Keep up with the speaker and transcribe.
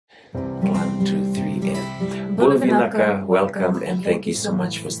again. Bula Vinaka, welcome and thank you so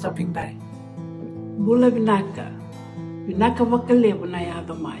much for stopping by. Bula Vinaka, Vinaka wakalebu na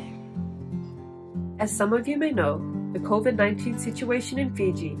yadomai. As some of you may know, the COVID-19 situation in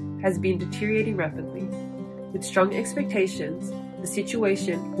Fiji has been deteriorating rapidly. With strong expectations, the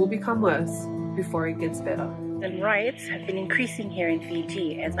situation will become worse before it gets better. And riots have been increasing here in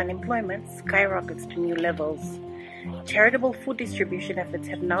Fiji as unemployment skyrockets to new levels. Charitable food distribution efforts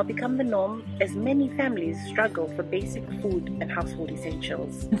have now become the norm as many families struggle for basic food and household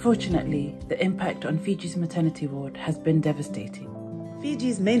essentials. Unfortunately, the impact on Fiji's maternity ward has been devastating.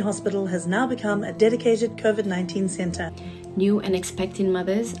 Fiji's main hospital has now become a dedicated COVID-19 centre. New and expecting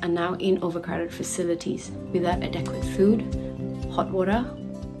mothers are now in overcrowded facilities without adequate food, hot water,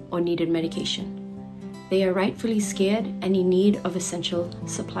 or needed medication. They are rightfully scared and in need of essential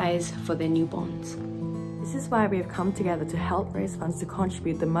supplies for their newborns. This is why we have come together to help raise funds to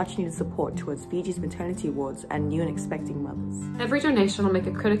contribute the much needed support towards Fiji's maternity wards and new and expecting mothers. Every donation will make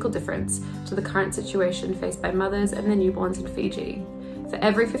a critical difference to the current situation faced by mothers and their newborns in Fiji. For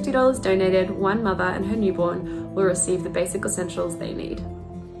every $50 donated, one mother and her newborn will receive the basic essentials they need.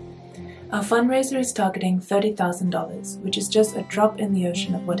 Our fundraiser is targeting $30,000, which is just a drop in the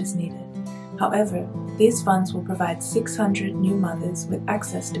ocean of what is needed. However, these funds will provide 600 new mothers with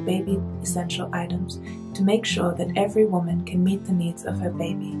access to baby essential items to make sure that every woman can meet the needs of her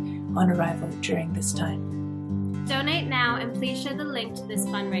baby on arrival during this time. Donate now and please share the link to this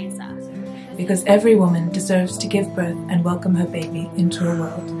fundraiser. Because every woman deserves to give birth and welcome her baby into a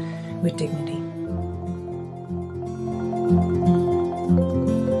world with dignity.